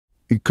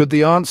Could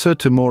the answer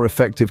to more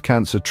effective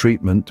cancer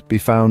treatment be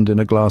found in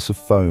a glass of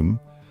foam?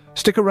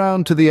 Stick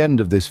around to the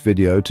end of this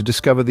video to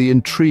discover the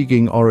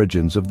intriguing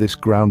origins of this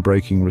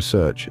groundbreaking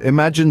research.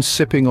 Imagine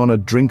sipping on a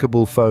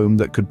drinkable foam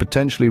that could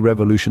potentially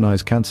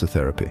revolutionize cancer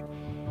therapy.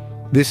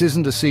 This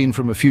isn't a scene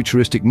from a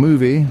futuristic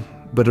movie,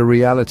 but a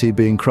reality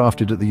being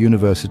crafted at the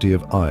University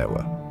of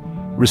Iowa.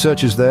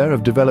 Researchers there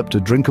have developed a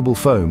drinkable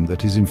foam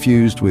that is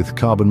infused with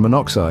carbon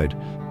monoxide.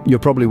 You're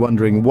probably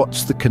wondering,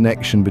 what's the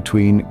connection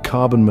between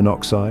carbon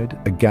monoxide,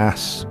 a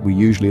gas we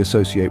usually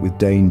associate with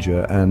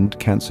danger, and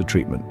cancer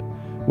treatment?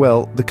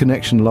 Well, the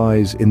connection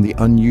lies in the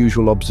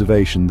unusual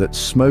observation that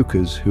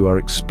smokers who are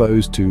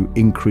exposed to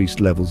increased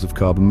levels of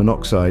carbon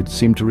monoxide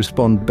seem to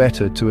respond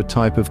better to a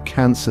type of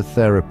cancer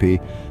therapy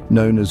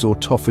known as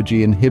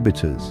autophagy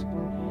inhibitors.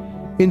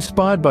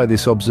 Inspired by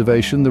this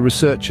observation, the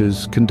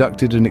researchers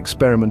conducted an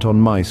experiment on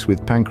mice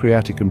with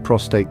pancreatic and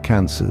prostate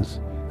cancers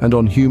and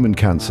on human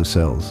cancer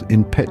cells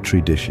in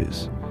Petri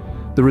dishes.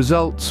 The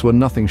results were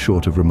nothing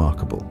short of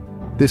remarkable.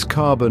 This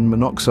carbon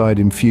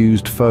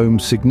monoxide-infused foam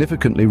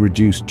significantly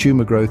reduced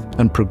tumor growth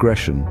and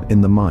progression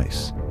in the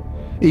mice.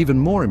 Even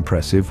more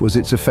impressive was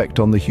its effect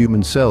on the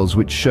human cells,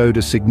 which showed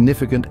a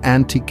significant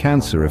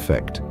anti-cancer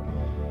effect.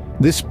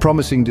 This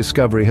promising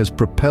discovery has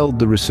propelled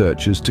the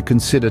researchers to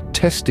consider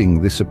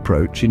testing this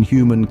approach in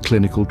human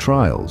clinical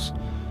trials.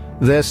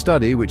 Their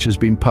study, which has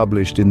been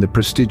published in the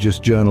prestigious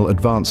journal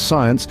Advanced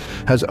Science,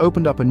 has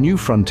opened up a new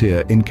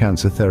frontier in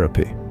cancer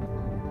therapy.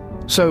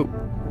 So,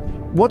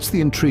 what's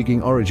the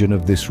intriguing origin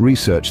of this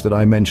research that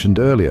I mentioned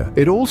earlier?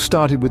 It all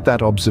started with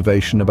that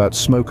observation about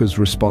smokers'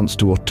 response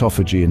to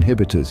autophagy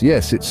inhibitors.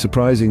 Yes, it's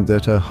surprising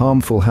that a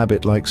harmful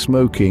habit like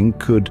smoking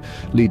could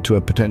lead to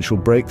a potential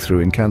breakthrough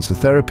in cancer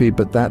therapy,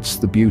 but that's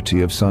the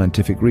beauty of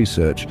scientific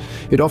research.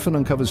 It often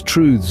uncovers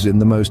truths in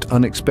the most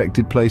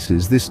unexpected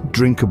places. This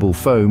drinkable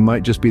foam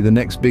might just be the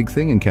next big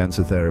thing in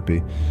cancer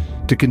therapy.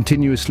 To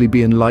continuously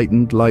be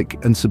enlightened,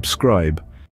 like and subscribe.